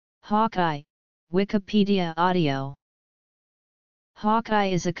Hawkeye, Wikipedia Audio. Hawkeye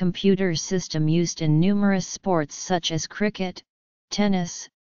is a computer system used in numerous sports such as cricket, tennis,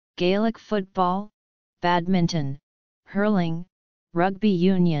 Gaelic football, badminton, hurling, rugby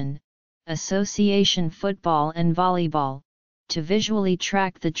union, association football and volleyball, to visually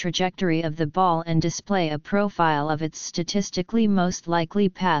track the trajectory of the ball and display a profile of its statistically most likely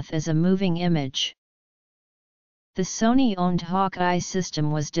path as a moving image. The Sony-owned Hawkeye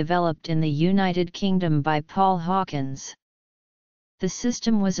system was developed in the United Kingdom by Paul Hawkins. The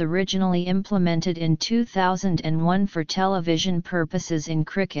system was originally implemented in 2001 for television purposes in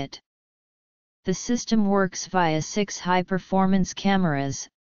cricket. The system works via 6 high-performance cameras,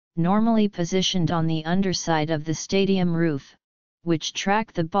 normally positioned on the underside of the stadium roof, which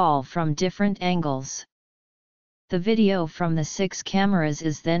track the ball from different angles. The video from the 6 cameras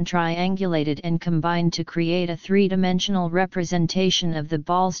is then triangulated and combined to create a 3-dimensional representation of the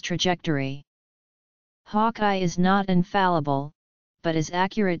ball's trajectory. Hawkeye is not infallible, but is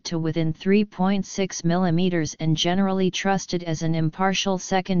accurate to within 3.6 mm and generally trusted as an impartial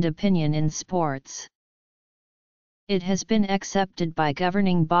second opinion in sports. It has been accepted by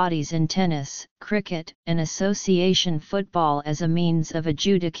governing bodies in tennis, cricket, and association football as a means of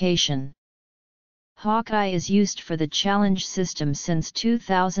adjudication. Hawkeye is used for the challenge system since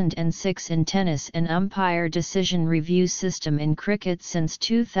 2006 in tennis and umpire decision review system in cricket since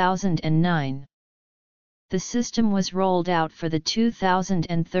 2009. The system was rolled out for the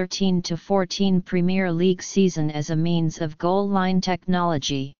 2013-14 Premier League season as a means of goal line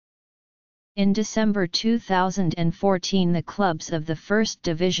technology. In December 2014, the clubs of the First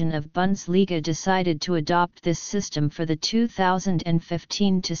Division of Bundesliga decided to adopt this system for the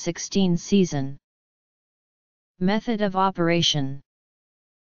 2015-16 season. Method of operation.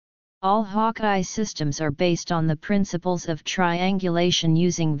 All Hawkeye systems are based on the principles of triangulation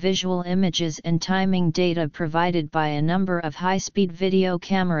using visual images and timing data provided by a number of high-speed video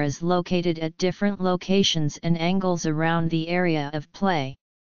cameras located at different locations and angles around the area of play.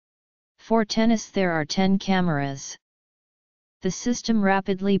 For tennis there are 10 cameras. The system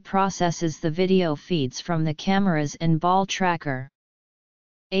rapidly processes the video feeds from the cameras and ball tracker.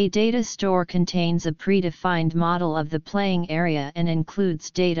 A data store contains a predefined model of the playing area and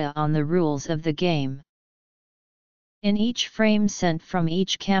includes data on the rules of the game. In each frame sent from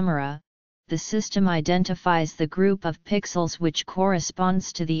each camera, the system identifies the group of pixels which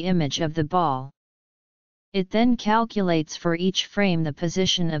corresponds to the image of the ball. It then calculates for each frame the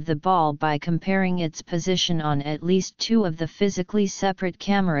position of the ball by comparing its position on at least 2 of the physically separate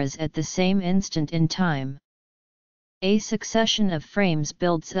cameras at the same instant in time. A succession of frames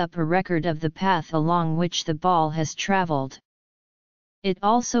builds up a record of the path along which the ball has traveled. It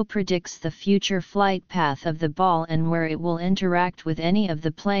also predicts the future flight path of the ball and where it will interact with any of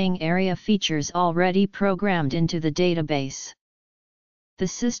the playing area features already programmed into the database. The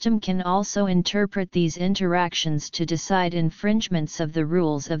system can also interpret these interactions to decide infringements of the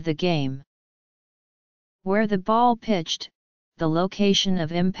rules of the game. Where the ball pitched, the location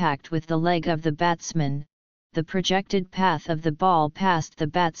of impact with the leg of the batsman, the projected path of the ball past the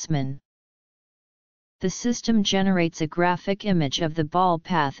batsman. The system generates a graphic image of the ball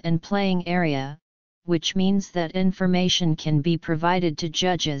path and playing area, which means that information can be provided to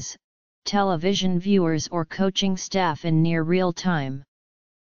judges, television viewers or coaching staff in near real time.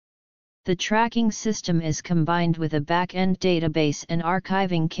 The tracking system is combined with a back-end database and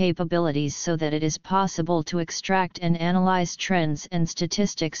archiving capabilities so that it is possible to extract and analyze trends and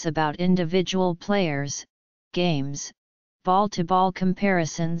statistics about individual players, games, ball-to-ball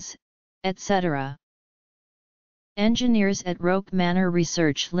comparisons, etc. Engineers at Roke Manor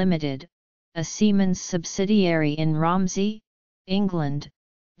Research Limited, a Siemens subsidiary in Romsey, England,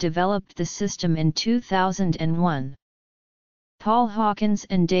 developed the system in 2001. Paul Hawkins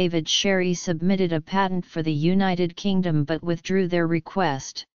and David Sherry submitted a patent for the United Kingdom but withdrew their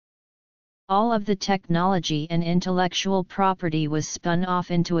request. All of the technology and intellectual property was spun off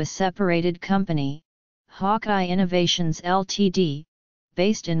into a separated company, Hawkeye Innovations Ltd.,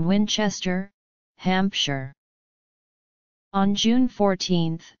 based in Winchester, Hampshire. On June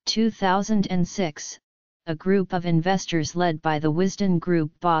 14, 2006, a group of investors led by the Wisden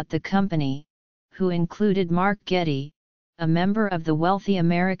Group bought the company, who included Mark Getty, a member of the wealthy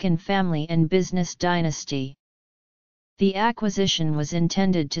American family and business dynasty. The acquisition was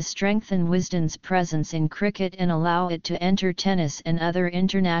intended to strengthen Wisden's presence in cricket and allow it to enter tennis and other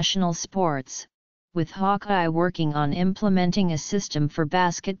international sports, with Hawkeye working on implementing a system for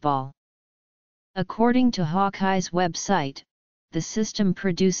basketball. According to Hawkeye's website, the system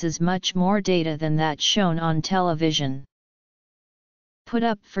produces much more data than that shown on television. Put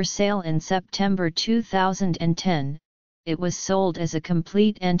up for sale in September 2010, it was sold as a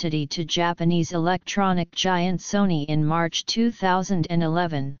complete entity to Japanese electronic giant Sony in March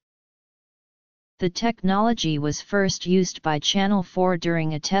 2011. The technology was first used by Channel 4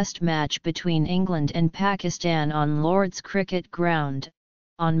 during a test match between England and Pakistan on Lord's Cricket Ground,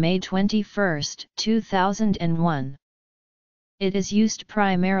 on May 21, 2001. It is used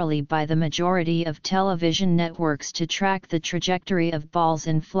primarily by the majority of television networks to track the trajectory of balls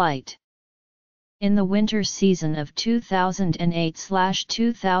in flight. In the winter season of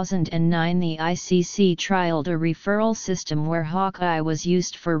 2008/2009, the ICC trialed a referral system where Hawkeye was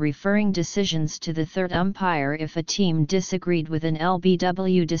used for referring decisions to the third umpire if a team disagreed with an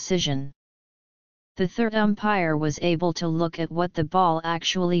LBW decision. The third umpire was able to look at what the ball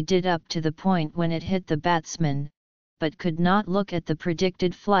actually did up to the point when it hit the batsman, but could not look at the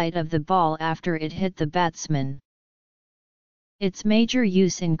predicted flight of the ball after it hit the batsman. Its major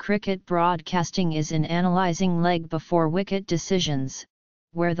use in cricket broadcasting is in analysing leg before wicket decisions,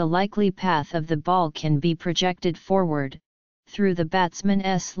 where the likely path of the ball can be projected forward, through the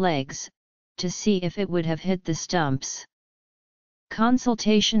batsman's legs, to see if it would have hit the stumps.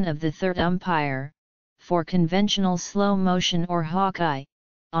 Consultation of the third umpire, for conventional slow motion or Hawkeye,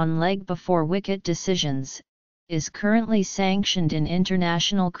 on leg before wicket decisions, is currently sanctioned in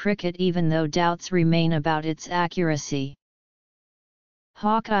international cricket even though doubts remain about its accuracy.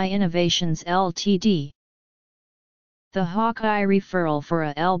 Hawkeye Innovations Ltd. The Hawkeye referral for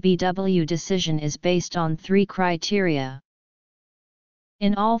a LBW decision is based on 3 criteria.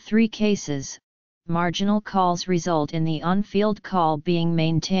 In all 3 cases, marginal calls result in the on-field call being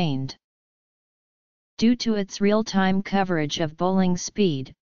maintained. Due to its real-time coverage of bowling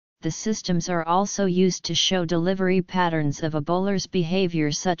speed, the systems are also used to show delivery patterns of a bowler's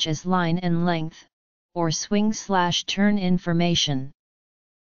behavior such as line and length, or swing/turn information.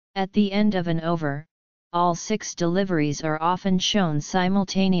 At the end of an over, all 6 deliveries are often shown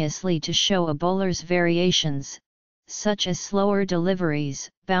simultaneously to show a bowler's variations, such as slower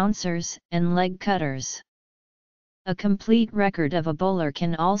deliveries, bouncers, and leg cutters. A complete record of a bowler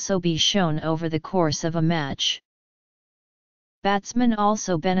can also be shown over the course of a match. Batsmen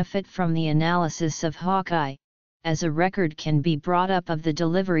also benefit from the analysis of Hawkeye, as a record can be brought up of the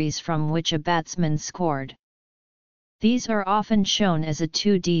deliveries from which a batsman scored. These are often shown as a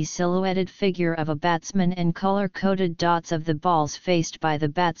 2D silhouetted figure of a batsman and color-coded dots of the balls faced by the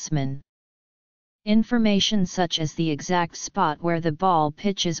batsman. Information such as the exact spot where the ball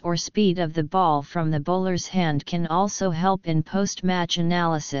pitches or speed of the ball from the bowler's hand can also help in post-match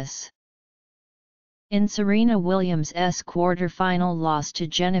analysis. In Serena Williams' quarter-final loss to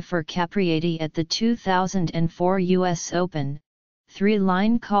Jennifer Capriati at the 2004 US Open, 3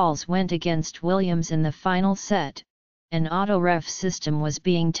 line calls went against Williams in the final set. An auto-ref system was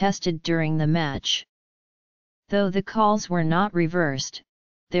being tested during the match. Though the calls were not reversed,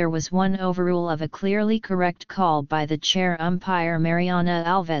 there was one overrule of a clearly correct call by the chair umpire Mariana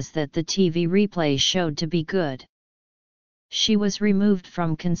Alves that the TV replay showed to be good. She was removed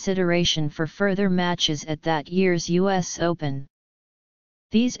from consideration for further matches at that year's US Open.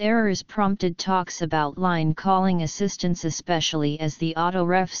 These errors prompted talks about line calling assistance, especially as the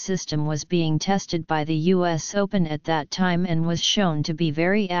auto-ref system was being tested by the US Open at that time and was shown to be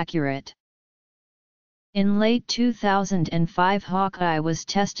very accurate. In late 2005, Hawkeye was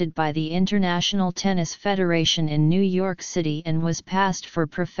tested by the International Tennis Federation in New York City and was passed for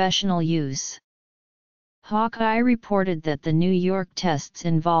professional use. Hawkeye reported that the New York tests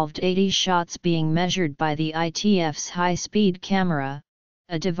involved 80 shots being measured by the ITF's high-speed camera,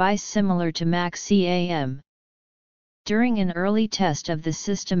 a device similar to Max-CAM. During an early test of the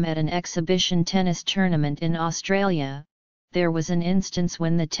system at an exhibition tennis tournament in Australia, there was an instance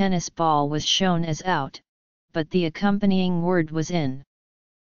when the tennis ball was shown as out, but the accompanying word was in.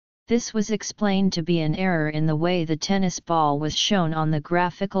 This was explained to be an error in the way the tennis ball was shown on the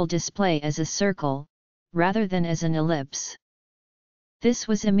graphical display as a circle, rather than as an ellipse. This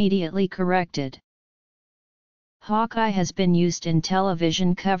was immediately corrected. Hawkeye has been used in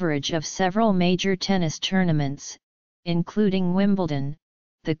television coverage of several major tennis tournaments, including Wimbledon,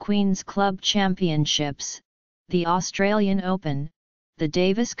 the Queen's Club Championships, the Australian Open, the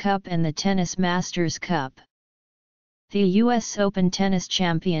Davis Cup and the Tennis Masters Cup. The US Open Tennis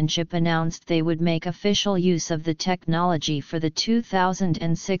Championship announced they would make official use of the technology for the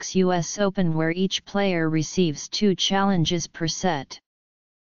 2006 US Open, where each player receives 2 challenges per set.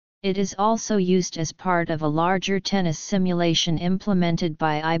 It is also used as part of a larger tennis simulation implemented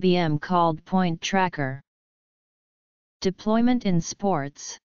by IBM called Point Tracker. Deployment in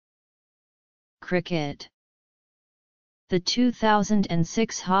sports. Cricket. The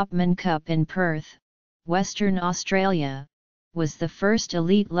 2006 Hopman Cup in Perth, Western Australia, was the first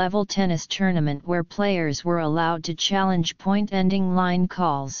elite-level tennis tournament where players were allowed to challenge point-ending line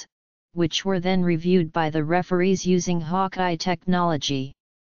calls, which were then reviewed by the referees using Hawkeye technology.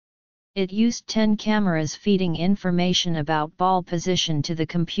 It used 10 cameras feeding information about ball position to the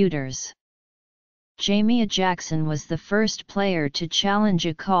computers. Jamie Jackson was the first player to challenge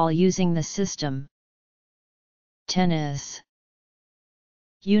a call using the system. Tennis.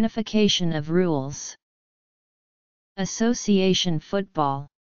 Unification of rules. Association football.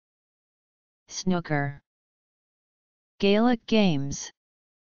 Snooker. Gaelic games.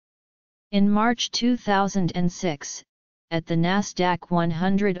 In March 2006, at the Nasdaq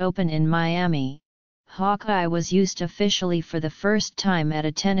 100 Open in Miami, Hawkeye was used officially for the first time at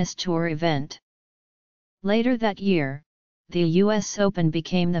a tennis tour event. Later that year, the US Open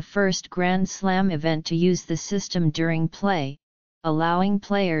became the first Grand Slam event to use the system during play, allowing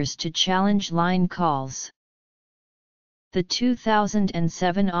players to challenge line calls. The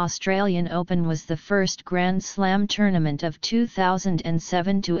 2007 Australian Open was the first Grand Slam tournament of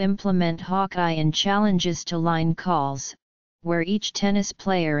 2007 to implement Hawkeye in challenges to line calls, where each tennis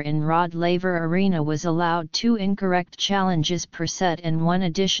player in Rod Laver Arena was allowed 2 incorrect challenges per set and 1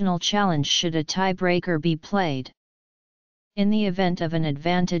 additional challenge should a tiebreaker be played. In the event of an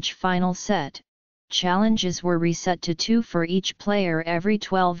advantage final set, challenges were reset to 2 for each player every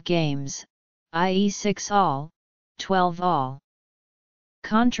 12 games, i.e. 6 all, 12 all.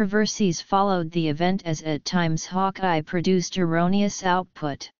 Controversies followed the event as at times Hawkeye produced erroneous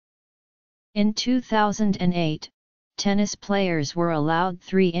output. In 2008, tennis players were allowed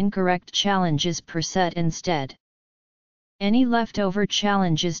 3 incorrect challenges per set instead. Any leftover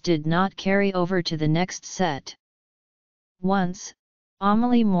challenges did not carry over to the next set. Once,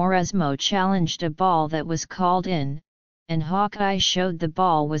 Amelie Mauresmo challenged a ball that was called in, and Hawkeye showed the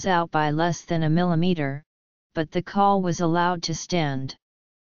ball was out by less than a millimeter, but the call was allowed to stand.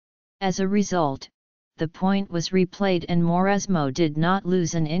 As a result, the point was replayed and Mauresmo did not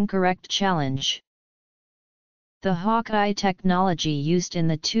lose an incorrect challenge. The Hawkeye technology used in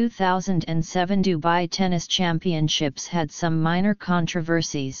the 2007 Dubai Tennis Championships had some minor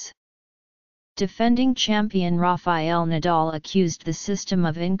controversies. Defending champion Rafael Nadal accused the system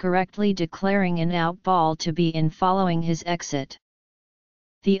of incorrectly declaring an out ball to be in following his exit.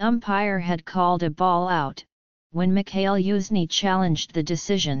 The umpire had called a ball out. When Mikhail Yuzny challenged the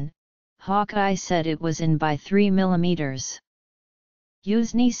decision, Hawkeye said it was in by 3 millimeters.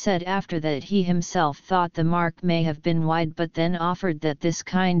 Yuzny said after that he himself thought the mark may have been wide, but then offered that this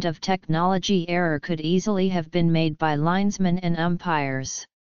kind of technology error could easily have been made by linesmen and umpires.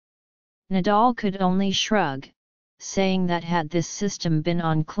 Nadal could only shrug, saying that had this system been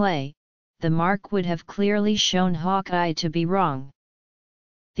on clay, the mark would have clearly shown Hawkeye to be wrong.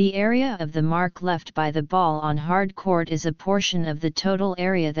 The area of the mark left by the ball on hard court is a portion of the total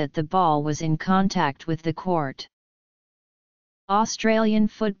area that the ball was in contact with the court. Australian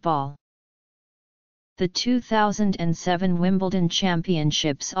football. The 2007 Wimbledon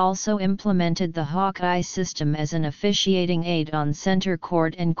Championships also implemented the Hawkeye system as an officiating aid on centre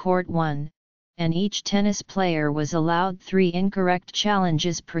court and court 1, and each tennis player was allowed 3 incorrect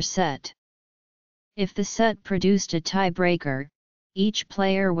challenges per set. If the set produced a tiebreaker, each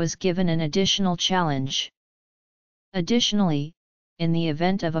player was given an additional challenge. Additionally, in the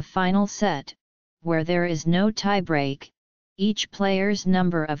event of a final set, where there is no tiebreak, each player's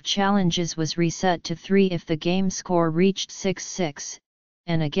number of challenges was reset to 3 if the game score reached 6-6,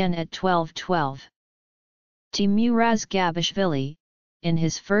 and again at 12-12. Timuraz Gabishvili, in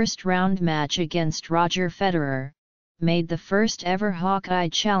his first round match against Roger Federer, made the first ever Hawkeye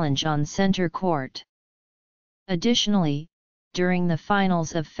challenge on centre court. Additionally, during the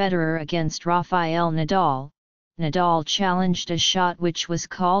finals of Federer against Rafael Nadal, Nadal challenged a shot which was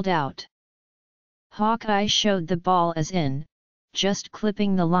called out. Hawkeye showed the ball as in, just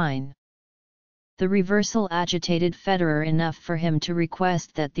clipping the line. The reversal agitated Federer enough for him to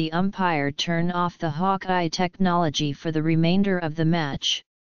request that the umpire turn off the Hawkeye technology for the remainder of the match.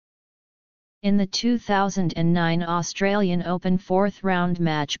 In the 2009 Australian Open 4th round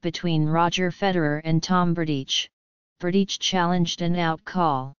match between Roger Federer and Tom Berdych, Berdych challenged an out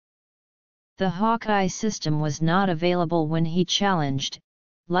call. The Hawkeye system was not available when he challenged,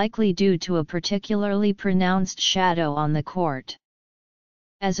 likely due to a particularly pronounced shadow on the court.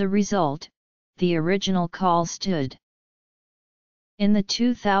 As a result, the original call stood. In the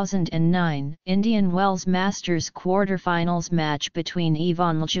 2009 Indian Wells Masters quarterfinals match between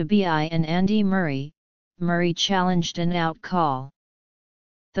Ivan Ljubic and Andy Murray, Murray challenged an out call.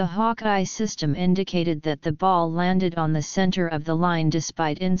 The Hawkeye system indicated that the ball landed on the center of the line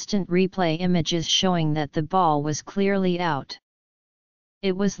despite instant replay images showing that the ball was clearly out.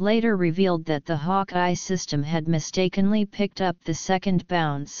 It was later revealed that the Hawkeye system had mistakenly picked up the second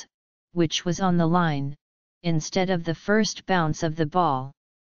bounce, which was on the line, instead of the first bounce of the ball.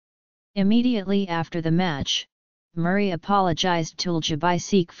 Immediately after the match, Murray apologized to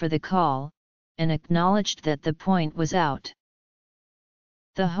Ljubicic for the call, and acknowledged that the point was out.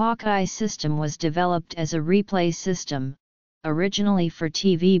 The Hawkeye system was developed as a replay system, originally for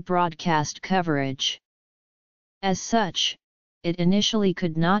TV broadcast coverage. As such, it initially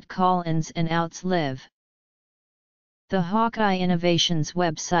could not call ins and outs live. The Hawkeye Innovations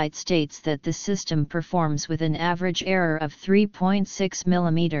website states that the system performs with an average error of 3.6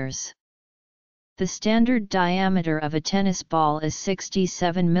 mm. The standard diameter of a tennis ball is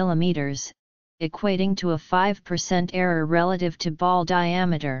 67 mm, equating to a 5% error relative to ball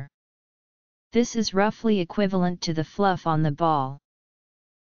diameter. This is roughly equivalent to the fluff on the ball.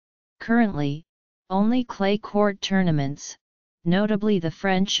 Currently, only clay court tournaments, notably the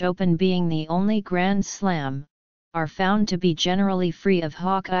French Open being the only Grand Slam, are found to be generally free of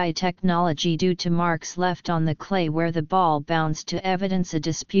Hawkeye technology due to marks left on the clay where the ball bounced to evidence a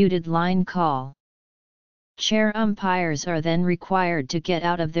disputed line call. Chair umpires are then required to get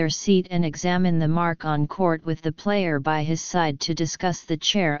out of their seat and examine the mark on court with the player by his side to discuss the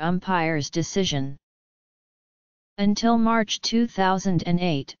chair umpire's decision. Until March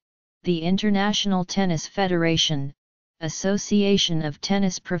 2008, the International Tennis Federation, Association of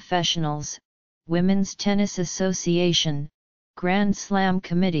Tennis Professionals, Women's Tennis Association, Grand Slam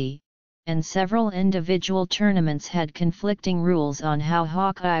Committee, and several individual tournaments had conflicting rules on how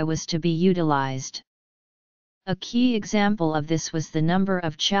Hawkeye was to be utilized. A key example of this was the number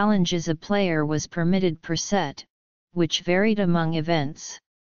of challenges a player was permitted per set, which varied among events.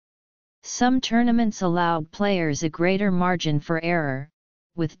 Some tournaments allowed players a greater margin for error,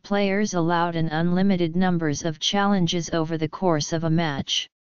 with players allowed an unlimited numbers of challenges over the course of a match.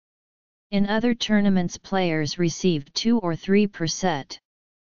 In other tournaments players received 2 or 3 per set.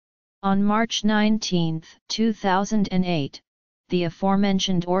 On March 19, 2008, the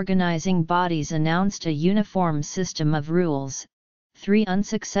aforementioned organizing bodies announced a uniform system of rules, 3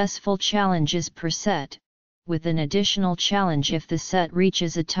 unsuccessful challenges per set, with an additional challenge if the set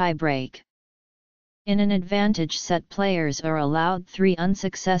reaches a tiebreak. In an advantage set players are allowed 3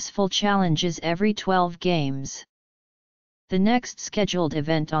 unsuccessful challenges every 12 games. The next scheduled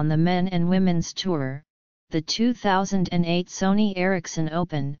event on the men and women's tour, the 2008 Sony Ericsson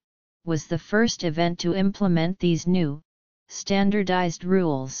Open, was the first event to implement these new, standardized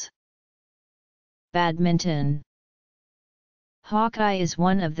rules. Badminton. Hawkeye is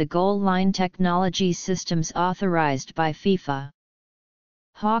one of the goal line technology systems authorized by FIFA.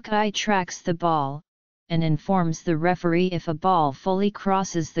 Hawkeye tracks the ball, and informs the referee if a ball fully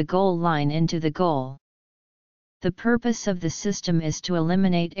crosses the goal line into the goal. The purpose of the system is to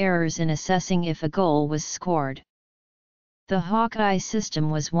eliminate errors in assessing if a goal was scored. The Hawkeye system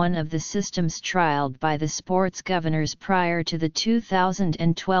was one of the systems trialed by the sports governors prior to the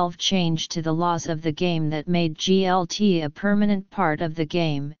 2012 change to the laws of the game that made GLT a permanent part of the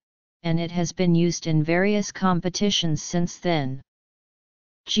game, and it has been used in various competitions since then.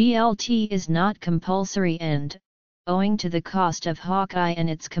 GLT is not compulsory and, owing to the cost of Hawkeye and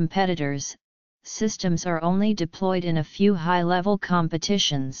its competitors, systems are only deployed in a few high-level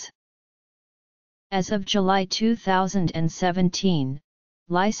competitions. As of July 2017,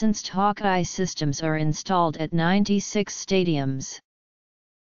 licensed Hawkeye systems are installed at 96 stadiums.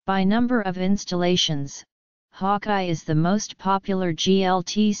 By number of installations, Hawkeye is the most popular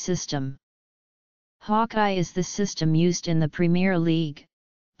GLT system. Hawkeye is the system used in the Premier League,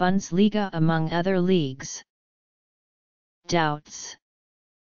 Bundesliga among other leagues. Doubts.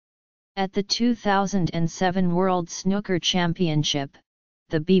 At the 2007 World Snooker Championship,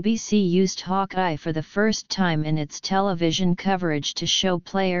 the BBC used Hawkeye for the first time in its television coverage to show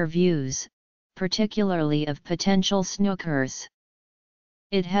player views, particularly of potential snookers.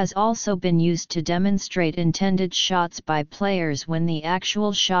 It has also been used to demonstrate intended shots by players when the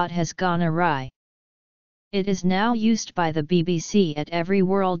actual shot has gone awry. It is now used by the BBC at every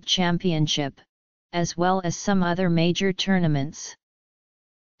World Championship, as well as some other major tournaments.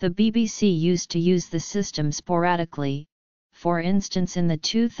 The BBC used to use the system sporadically. For instance, in the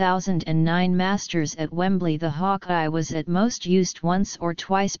 2009 Masters at Wembley, the Hawkeye was at most used once or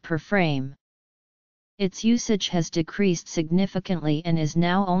twice per frame. Its usage has decreased significantly and is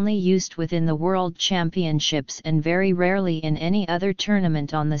now only used within the World Championships and very rarely in any other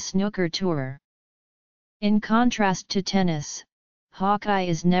tournament on the snooker tour. In contrast to tennis, Hawkeye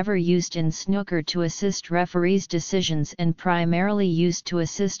is never used in snooker to assist referees' decisions and primarily used to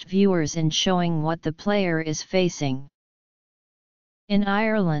assist viewers in showing what the player is facing. In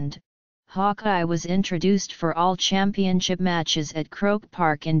Ireland, Hawkeye was introduced for all championship matches at Croke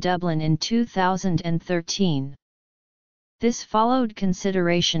Park in Dublin in 2013. This followed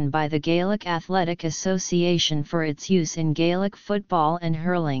consideration by the Gaelic Athletic Association for its use in Gaelic football and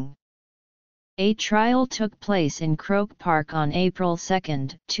hurling. A trial took place in Croke Park on April 2,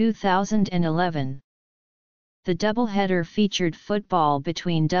 2011. The doubleheader featured football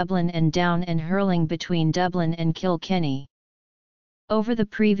between Dublin and Down and hurling between Dublin and Kilkenny. Over the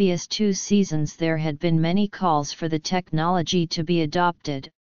previous 2 seasons there had been many calls for the technology to be adopted,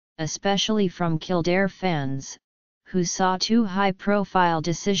 especially from Kildare fans, who saw 2 high-profile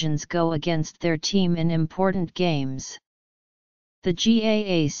decisions go against their team in important games. The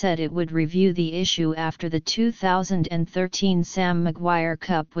GAA said it would review the issue after the 2013 Sam Maguire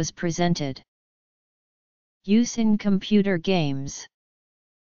Cup was presented. Use in computer games.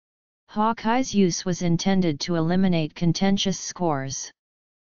 Hawkeye's use was intended to eliminate contentious scores.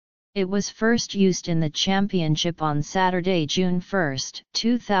 It was first used in the championship on Saturday, June 1,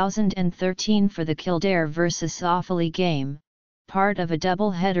 2013 for the Kildare vs Offaly game, part of a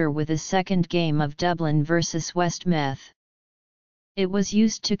double-header with a second game of Dublin vs Westmeath. It was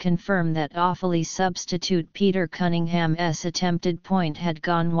used to confirm that Offaly substitute Peter Cunningham's attempted point had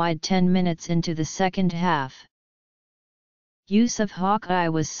gone wide 10 minutes into the second half. Use of Hawkeye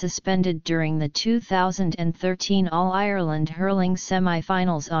was suspended during the 2013 All-Ireland hurling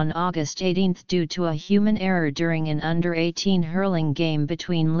semi-finals on August 18 due to a human error during an under-18 hurling game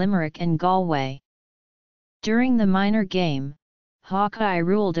between Limerick and Galway. During the minor game, Hawkeye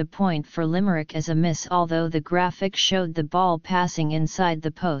ruled a point for Limerick as a miss, although the graphic showed the ball passing inside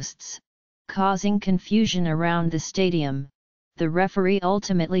the posts, causing confusion around the stadium. The referee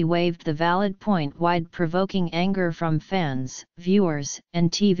ultimately waived the valid point wide, provoking anger from fans, viewers,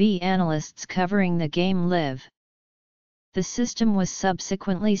 and TV analysts covering the game live. The system was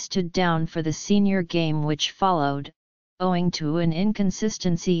subsequently stood down for the senior game which followed, owing to an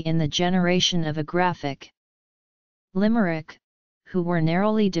inconsistency in the generation of a graphic. Limerick, who were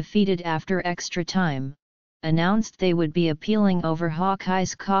narrowly defeated after extra time, announced they would be appealing over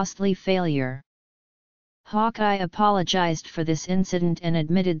Hawkeye's costly failure. Hawkeye apologized for this incident and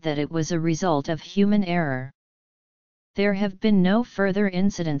admitted that it was a result of human error. There have been no further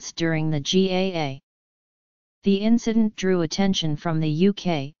incidents during the GAA. The incident drew attention from the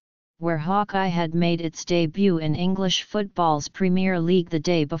UK, where Hawkeye had made its debut in English football's Premier League the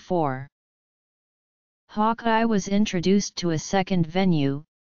day before. Hawkeye was introduced to a second venue,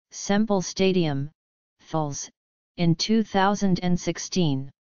 Semple Stadium, Thurles, in 2016.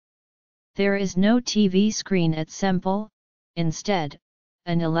 There is no TV screen at Semple. Instead,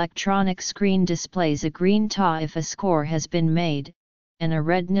 an electronic screen displays a green taw if a score has been made, and a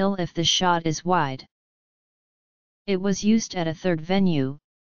red nil if the shot is wide. It was used at a third venue,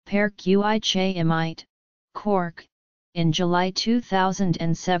 Páirc Uí Chaimite, Cork, in July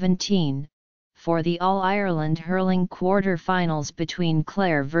 2017, for the All-Ireland hurling quarter-finals between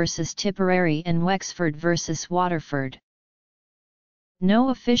Clare vs Tipperary and Wexford vs Waterford. No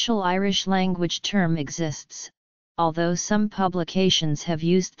official Irish-language term exists, although some publications have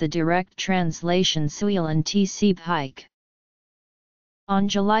used the direct translation Suilan T. Sieb Hike. On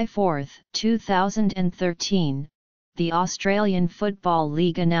July 4, 2013, the Australian Football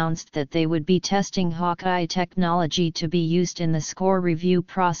League announced that they would be testing Hawkeye technology to be used in the score review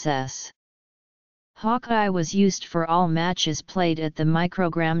process. Hawkeye was used for all matches played at the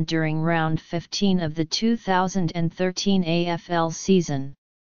microgram during round 15 of the 2013 AFL season.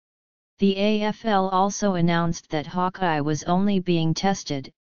 The AFL also announced that Hawkeye was only being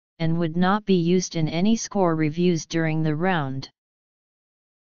tested, and would not be used in any score reviews during the round.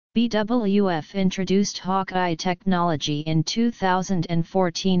 BWF introduced Hawkeye technology in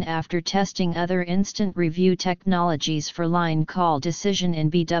 2014 after testing other instant review technologies for line call decision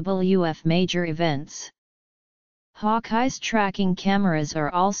in BWF major events. Hawkeye's tracking cameras are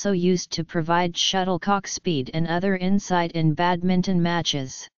also used to provide shuttlecock speed and other insight in badminton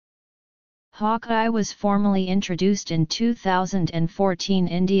matches. Hawkeye was formally introduced in 2014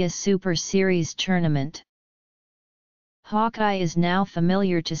 India Super Series tournament. Hawkeye is now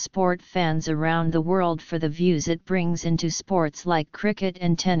familiar to sport fans around the world for the views it brings into sports like cricket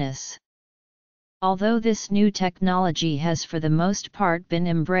and tennis. Although this new technology has for the most part been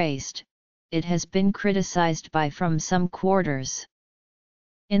embraced, it has been criticized by from some quarters.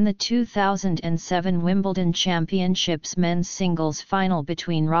 In the 2007 Wimbledon Championships men's singles final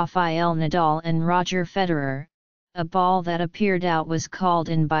between Rafael Nadal and Roger Federer, a ball that appeared out was called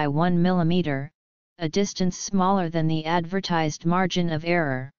in by 1 mm, a distance smaller than the advertised margin of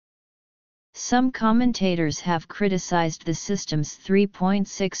error. Some commentators have criticized the system's 3.6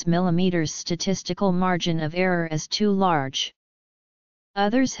 mm statistical margin of error as too large.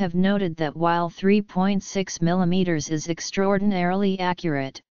 Others have noted that while 3.6 mm is extraordinarily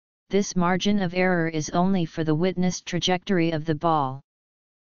accurate, this margin of error is only for the witnessed trajectory of the ball.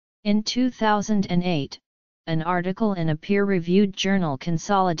 In 2008, an article in a peer-reviewed journal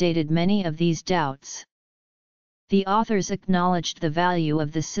consolidated many of these doubts. The authors acknowledged the value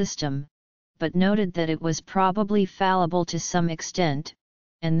of the system, but noted that it was probably fallible to some extent,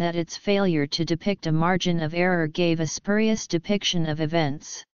 and that its failure to depict a margin of error gave a spurious depiction of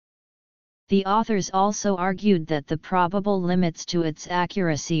events. The authors also argued that the probable limits to its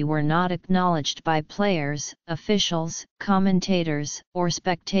accuracy were not acknowledged by players, officials, commentators, or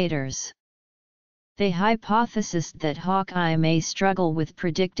spectators. They hypothesized that Hawkeye may struggle with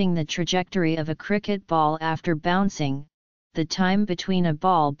predicting the trajectory of a cricket ball after bouncing. The time between a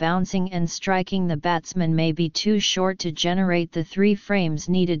ball bouncing and striking the batsman may be too short to generate the 3 frames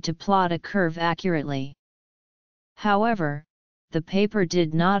needed to plot a curve accurately. However, the paper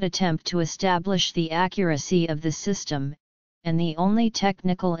did not attempt to establish the accuracy of the system, and the only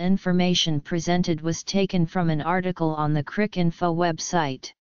technical information presented was taken from an article on the Cricinfo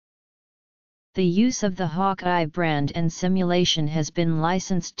website. The use of the Hawkeye brand and simulation has been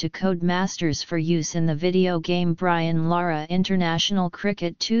licensed to Codemasters for use in the video game Brian Lara International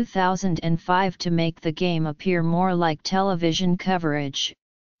Cricket 2005 to make the game appear more like television coverage,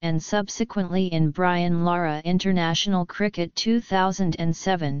 and subsequently in Brian Lara International Cricket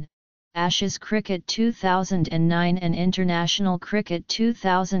 2007, Ashes Cricket 2009 and International Cricket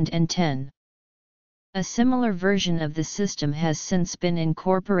 2010. A similar version of the system has since been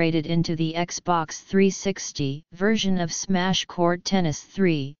incorporated into the Xbox 360 version of Smash Court Tennis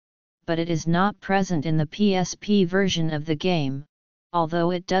 3, but it is not present in the PSP version of the game,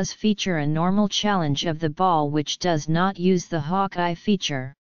 although it does feature a normal challenge of the ball which does not use the Hawkeye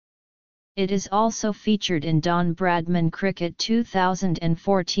feature. It is also featured in Don Bradman Cricket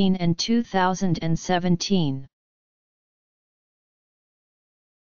 2014 and 2017.